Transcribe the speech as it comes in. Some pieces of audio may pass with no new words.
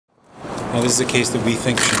This is a case that we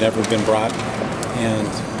think should never have been brought, and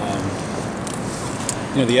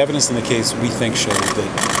the evidence in the case we think shows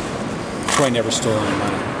that Troy never stole any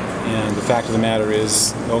money. And the fact of the matter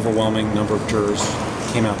is, the overwhelming number of jurors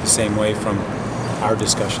came out the same way from our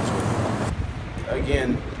discussions with him.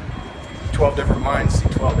 Again, 12 different minds see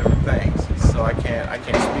 12 different things, so I can't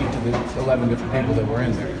speak to the 11 different people that were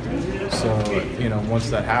in there. So, once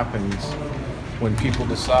that happens, when people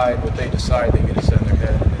decide what they decide, they get it set in their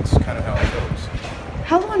head, and it's kind of how it goes.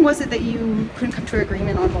 How long was it that you couldn't come to an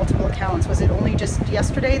agreement on multiple accounts? Was it only just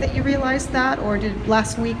yesterday that you realized that, or did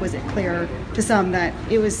last week was it clear to some that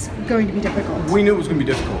it was going to be difficult? We knew it was going to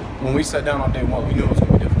be difficult. When we sat down on day one, we knew it was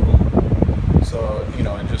going to be difficult. So,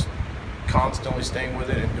 and just constantly staying with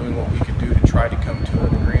it and doing what we could do to try to come to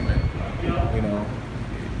an agreement,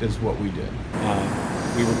 is what we did.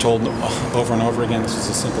 We were told over and over again this was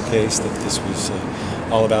a simple case, that this was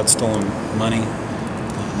all about stolen money,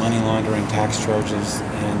 money laundering, tax charges,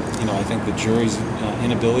 and I think the jury's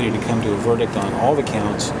inability to come to a verdict on all the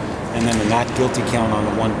counts, and then the not guilty count on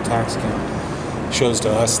the one tax count, shows to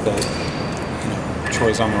us that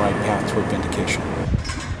Troy's on the right path toward vindication.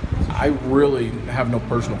 I really have no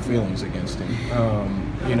personal feelings against him.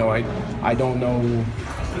 I don't know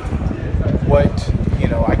what,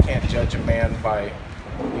 I can't judge a man by,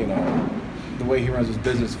 the way he runs his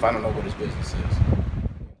business if I don't know what his business is.